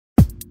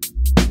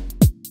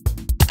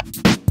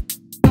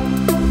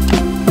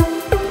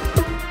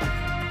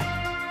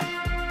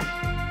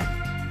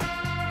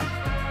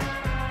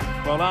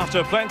Well,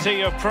 after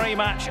plenty of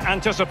pre-match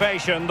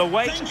anticipation, the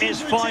wait is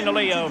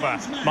finally over.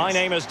 My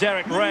name is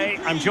Derek Ray.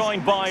 I'm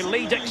joined by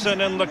Lee Dixon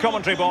in the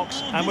commentary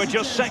box, and we're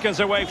just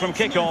seconds away from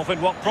kick-off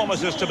in what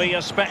promises to be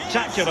a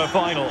spectacular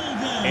final.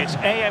 It's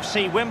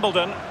AFC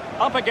Wimbledon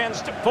up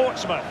against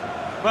Portsmouth.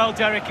 Well,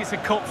 Derek, it's a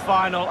cup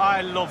final.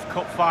 I love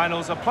cup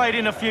finals. I've played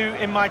in a few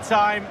in my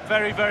time.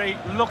 Very, very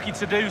lucky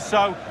to do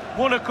so.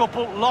 Won a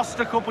couple, lost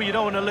a couple. You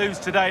don't want to lose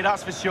today,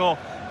 that's for sure.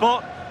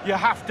 But you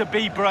have to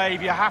be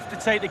brave. You have to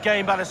take the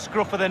game by the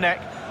scruff of the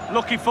neck.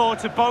 Looking forward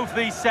to both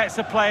these sets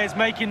of players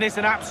making this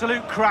an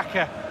absolute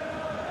cracker.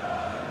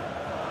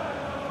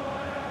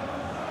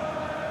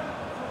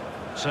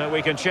 So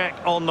we can check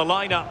on the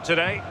lineup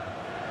today.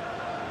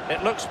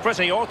 It looks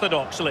pretty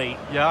orthodox, Lee.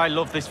 Yeah, I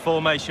love this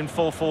formation,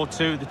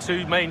 4-4-2. The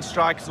two main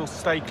strikers will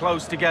stay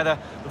close together.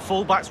 The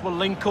full-backs will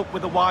link up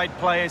with the wide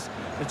players.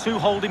 The two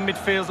holding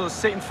midfielders will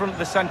sit in front of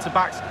the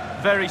centre-backs.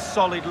 Very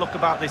solid look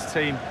about this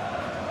team.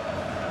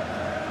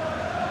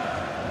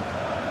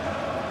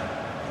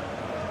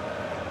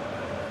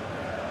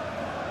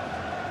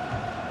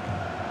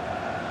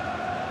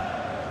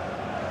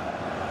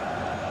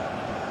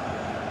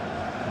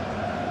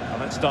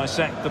 Let's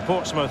dissect the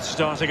Portsmouth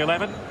starting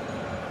 11.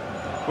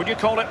 Would you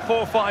call it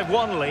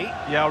 4-5-1, Lee?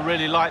 Yeah, I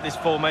really like this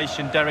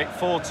formation, Derek.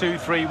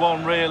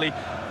 4-2-3-1, really.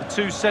 The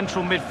two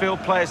central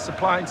midfield players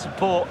supplying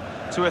support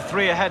to a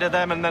three ahead of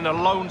them, and then a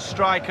lone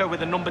striker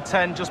with a number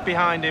 10 just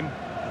behind him.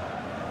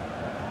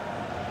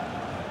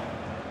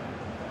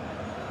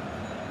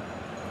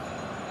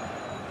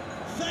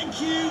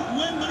 Thank you,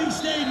 Wembley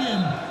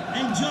Stadium.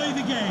 Enjoy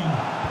the game.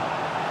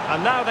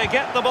 And now they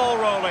get the ball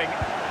rolling.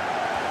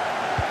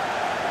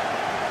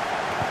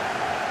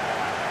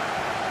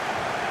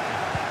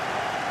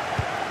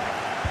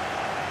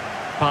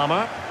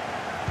 Palmer.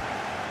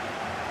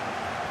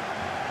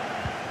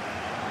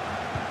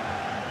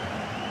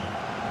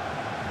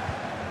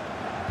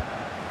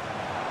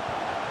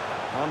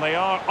 And they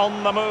are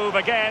on the move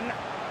again.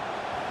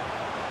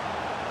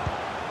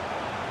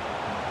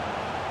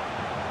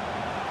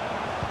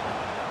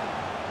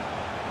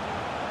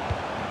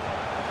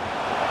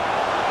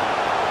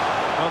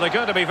 Well, they're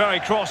going to be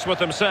very cross with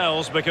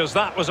themselves because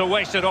that was a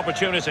wasted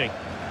opportunity.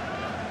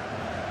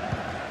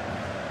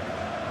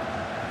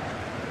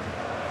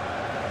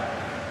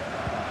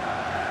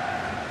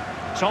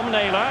 Tom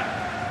Naylor.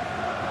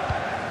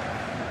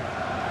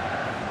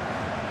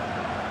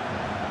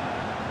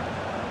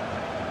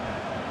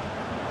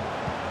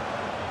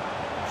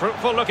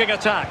 Fruitful looking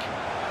attack.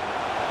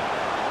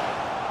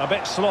 A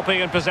bit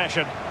sloppy in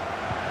possession.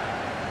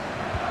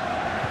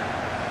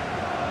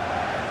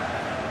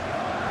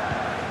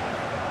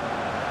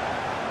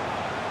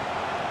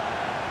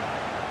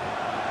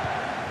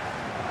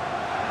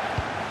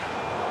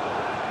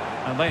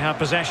 And they have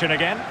possession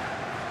again.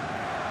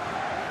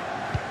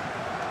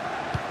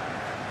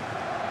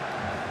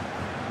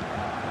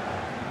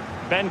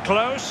 Ben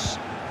close.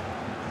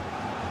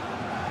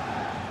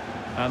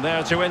 And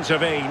there to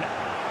intervene.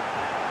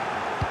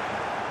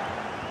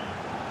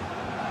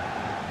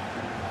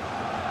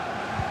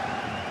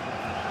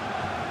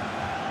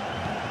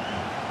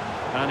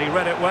 And he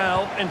read it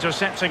well,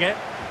 intercepting it.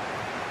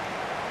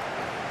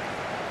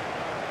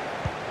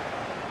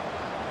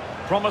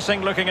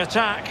 Promising looking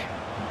attack.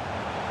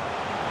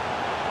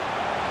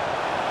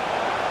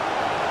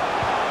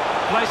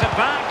 Plays it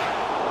back.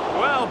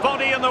 Well,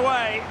 body in the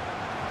way.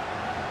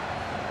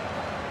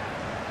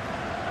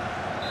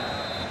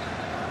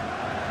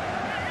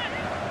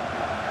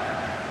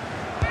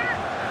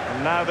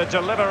 Now the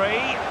delivery.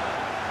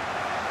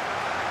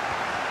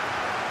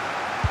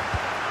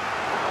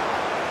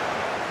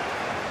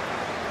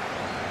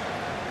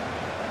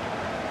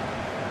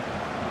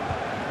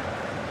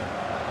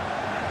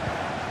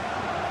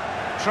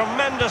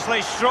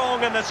 Tremendously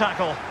strong in the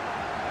tackle.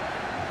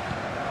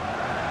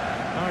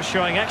 Oh,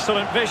 showing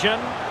excellent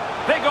vision.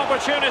 Big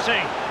opportunity.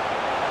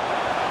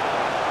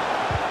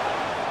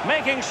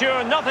 Making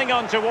sure nothing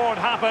untoward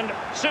happened.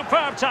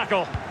 Superb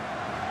tackle.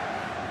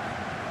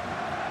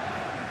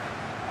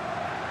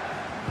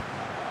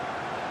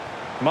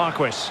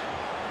 Marquis.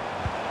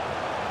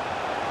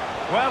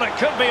 Well, it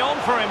could be on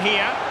for him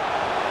here.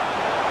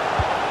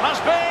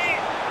 Must be.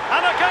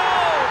 And a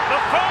goal!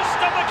 The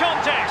first of the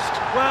contest.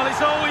 Well,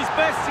 it's always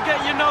best to get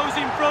your nose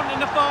in front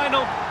in the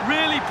final.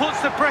 Really puts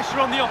the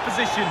pressure on the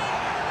opposition.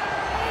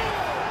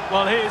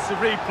 Well, here's the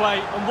replay,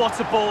 and what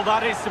a ball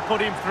that is to put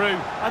him through.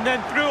 And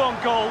then through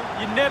on goal,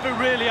 you never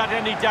really had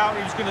any doubt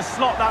he was going to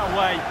slot that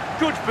away.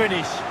 Good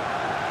finish.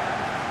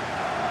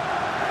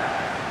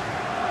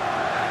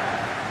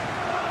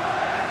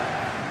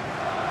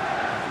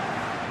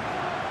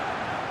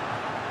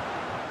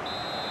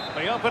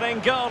 The opening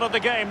goal of the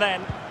game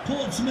then.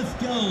 Portsmouth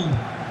goal,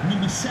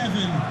 number 7,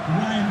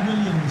 Ryan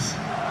Williams.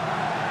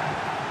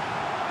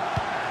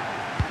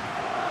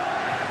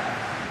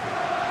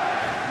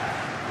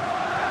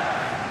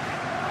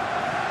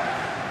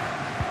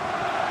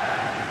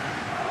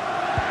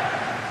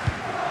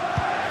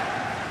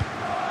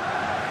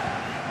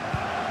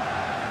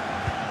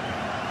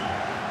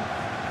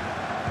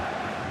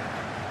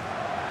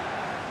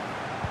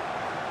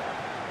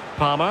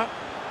 Palmer.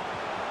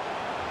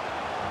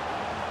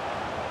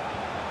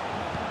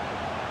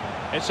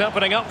 It's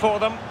opening up for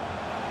them.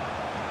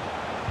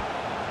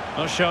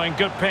 Not showing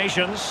good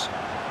patience.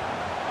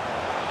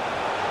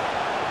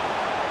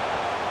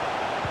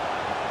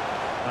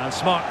 And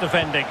smart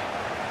defending.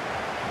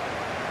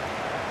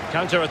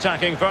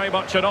 Counter-attacking, very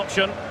much an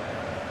option.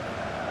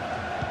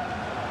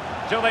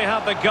 Do they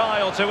have the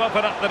guile to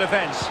open up the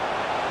defence?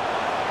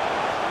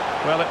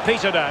 Well, it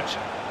petered out.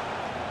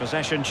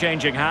 Possession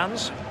changing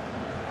hands.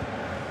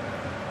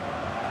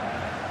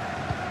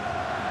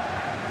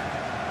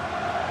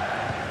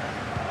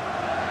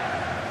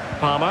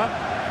 Palmer.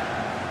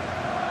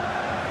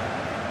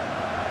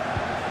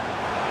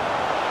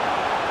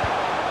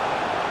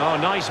 Oh,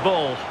 nice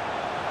ball.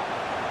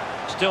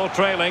 Still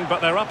trailing,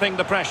 but they're upping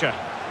the pressure.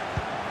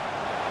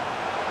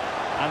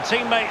 And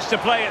teammates to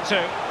play it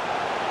to.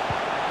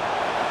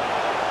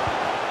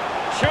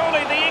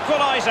 Surely the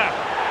equaliser.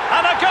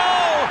 And a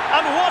goal!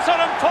 And what an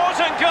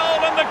important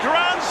goal in the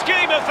grand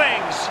scheme of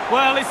things.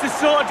 Well, it's the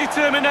sort of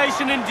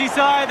determination and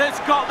desire that's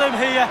got them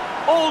here.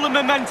 All the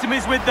momentum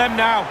is with them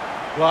now.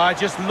 Well, I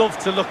just love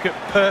to look at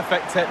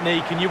perfect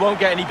technique, and you won't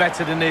get any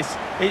better than this.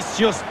 It's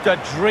just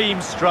a dream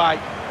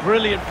strike.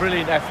 Brilliant,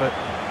 brilliant effort.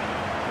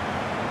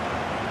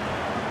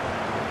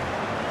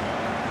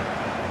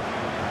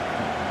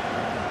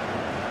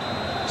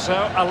 So,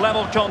 a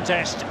level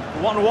contest,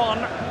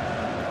 1-1.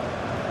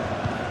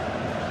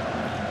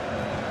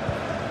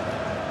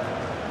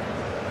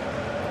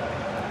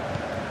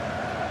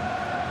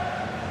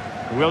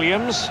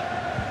 Williams.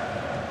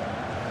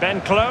 Ben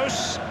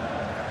close.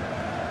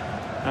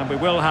 And we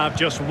will have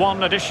just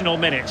one additional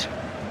minute.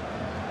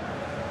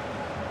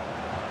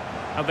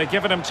 Have they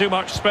given him too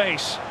much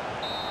space?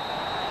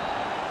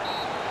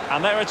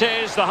 And there it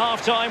is, the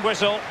half-time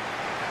whistle.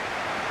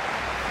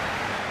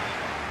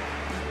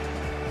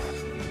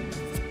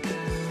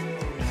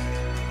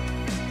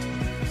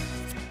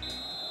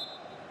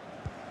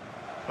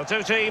 The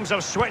two teams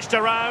have switched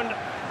around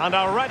and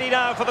are ready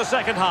now for the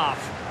second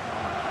half.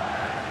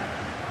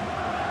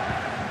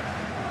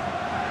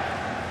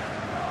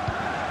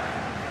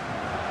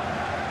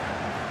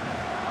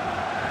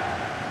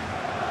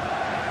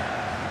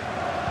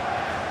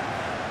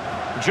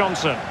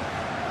 Johnson.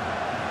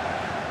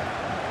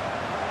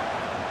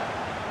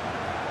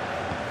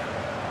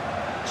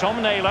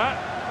 Tom Naylor.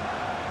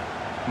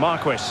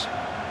 Marquis.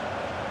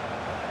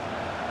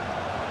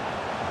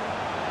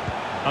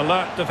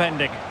 Alert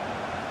defending.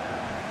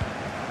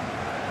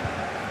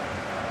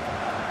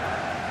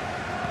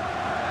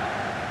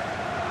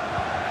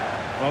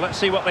 Well, let's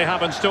see what they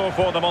have in store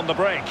for them on the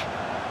break.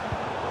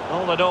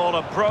 All in all,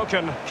 a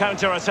broken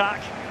counter-attack.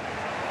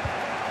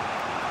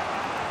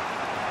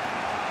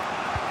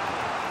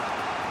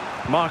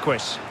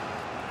 Marquis.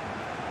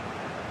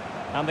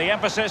 And the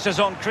emphasis is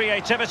on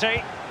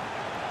creativity.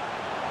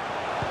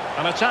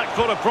 An attack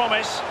full of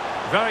promise.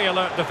 Very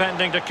alert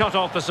defending to cut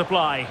off the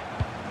supply.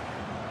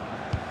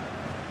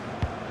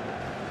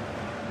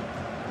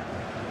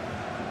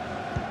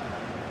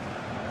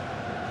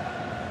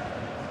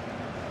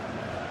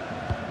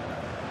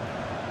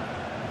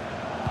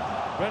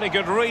 Really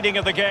good reading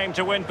of the game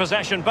to win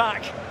possession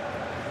back.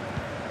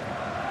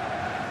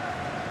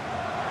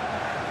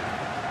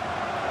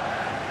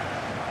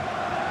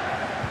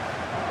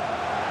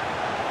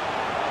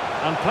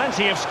 And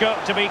plenty of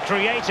scope to be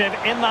creative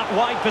in that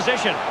wide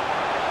position.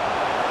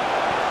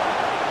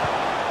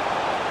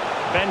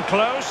 Ben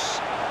close.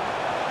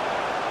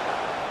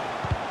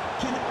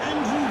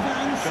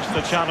 Just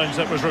the challenge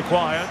that was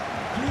required.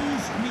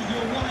 Please meet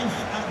your wife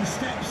at the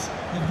steps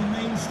of the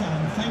main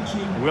stand. Thank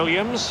you.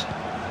 Williams.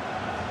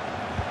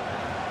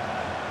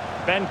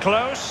 Ben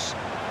close.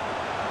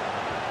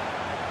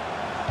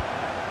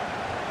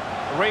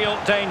 Real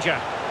danger.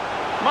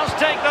 Must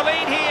take the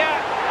lead here.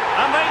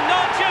 And they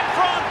notch in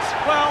front.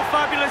 Well,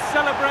 fabulous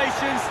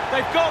celebrations.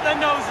 They've got their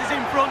noses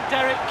in front,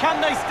 Derek.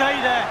 Can they stay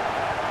there?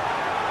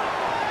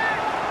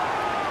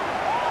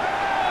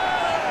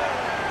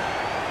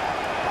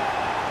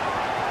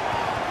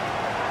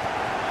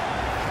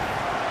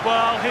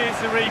 Well, here's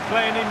the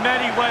replay, and in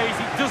many ways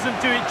it doesn't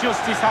do it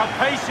justice how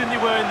patient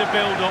they were in the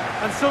build-up.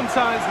 And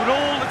sometimes, with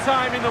all the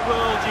time in the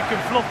world, you can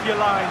fluff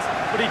your lines,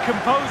 but he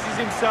composes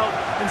himself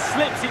and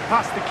slips it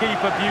past the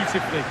keeper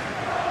beautifully.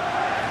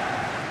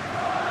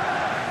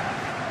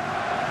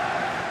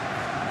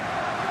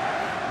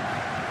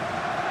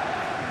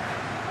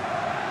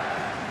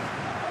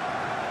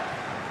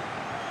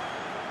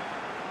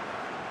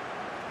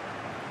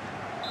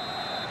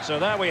 So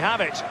there we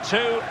have it,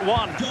 2-1.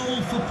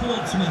 Goal for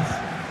Portsmouth,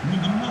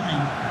 number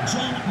 9,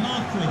 John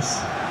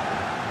Marquis.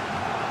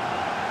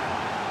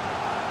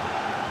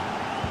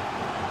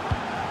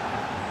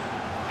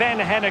 Ben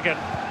Hennigan.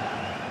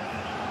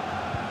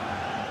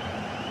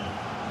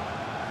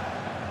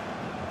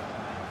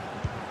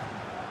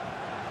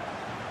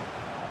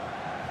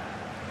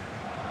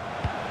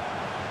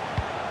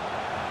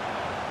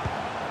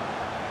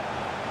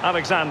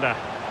 Alexander.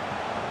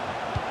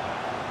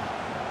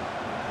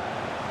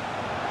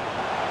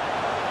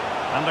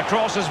 And the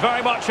cross is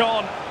very much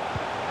on.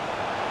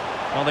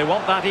 Well, they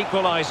want that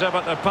equaliser,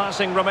 but their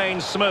passing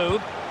remains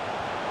smooth.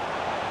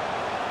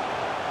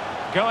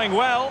 Going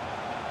well.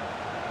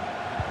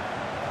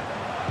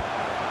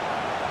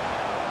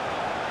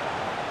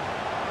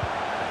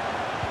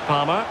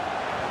 Palmer.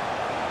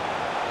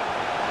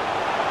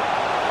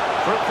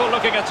 Fruitful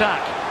looking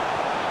attack.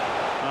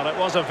 Well, it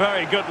was a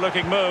very good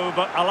looking move,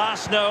 but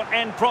alas, no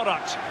end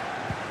product.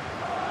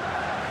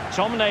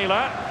 Tom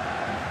Naylor.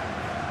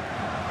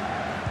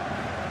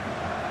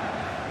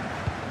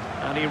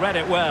 And he read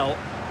it well.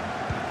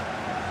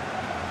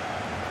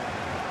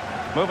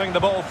 Moving the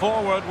ball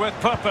forward with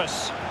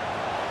purpose.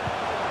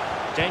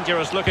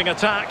 Dangerous looking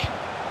attack.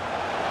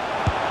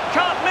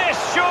 Can't miss,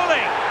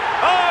 surely.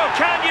 Oh,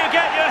 can you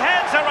get your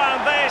heads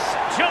around this?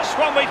 Just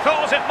when we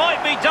thought it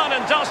might be done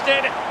and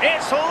dusted,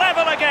 it's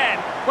level again.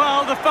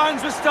 Well, the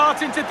fans were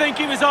starting to think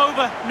it was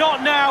over.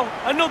 Not now.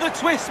 Another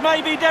twist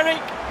maybe,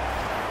 Derek?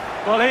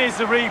 Well, here's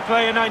the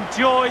replay, and I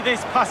enjoy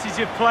this passage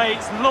of play.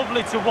 It's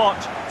lovely to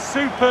watch.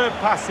 Superb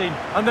passing.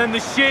 And then the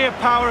sheer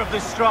power of the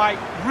strike.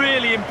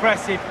 Really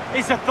impressive.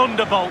 It's a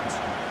thunderbolt.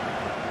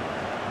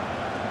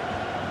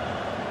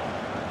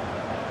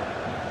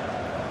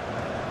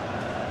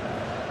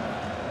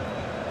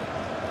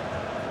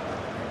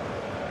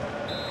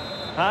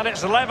 And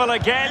it's level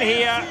again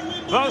here.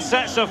 Both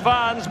sets of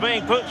fans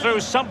being put through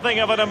something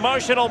of an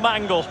emotional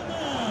mangle.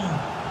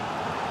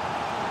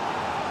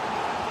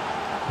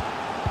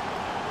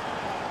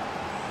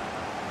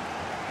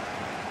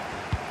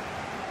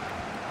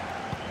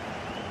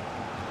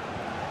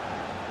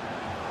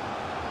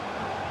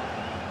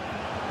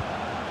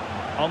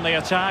 On the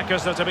attack,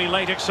 as there to be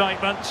late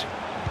excitement.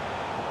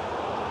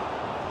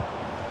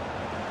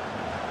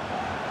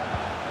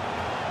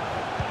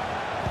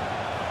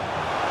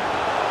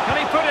 Can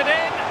he put it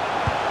in?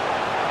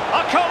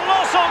 A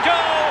colossal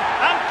goal!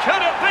 And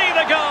could it be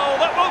the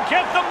goal that will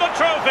give them the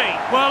trophy?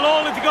 Well,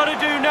 all they've got to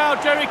do now,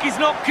 Derek, is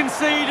not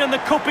concede, and the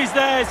cup is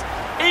theirs.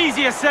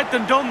 Easier said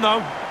than done,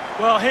 though.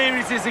 Well, here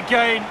it is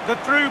again. The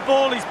through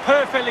ball is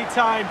perfectly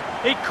timed.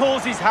 It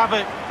causes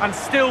havoc, and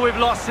still with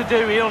lots to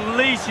do, he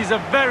unleashes a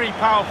very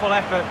powerful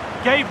effort.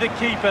 Gave the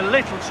keeper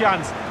little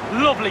chance.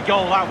 Lovely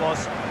goal that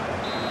was.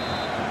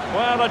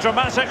 Well, a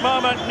dramatic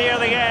moment near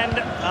the end,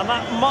 and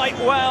that might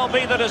well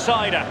be the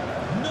decider.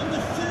 Number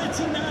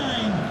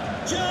 39,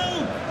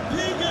 Joe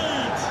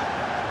Lingard.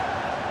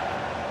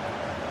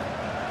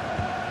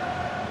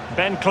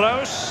 Ben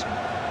close.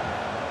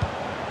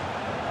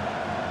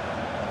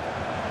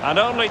 And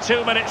only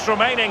 2 minutes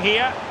remaining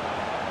here.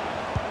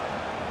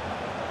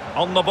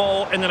 On the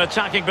ball in an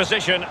attacking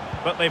position,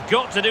 but they've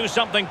got to do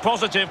something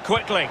positive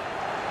quickly.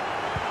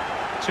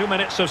 2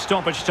 minutes of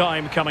stoppage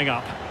time coming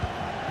up.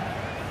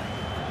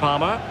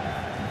 Palmer.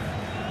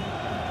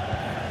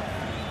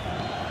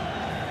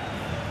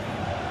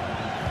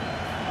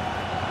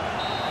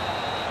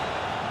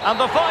 And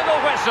the final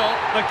whistle,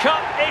 the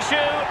cup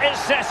issue is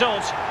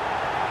settled.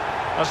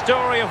 A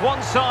story of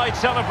one side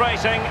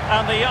celebrating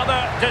and the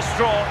other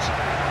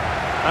distraught.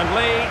 And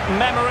Lee,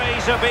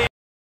 memories are being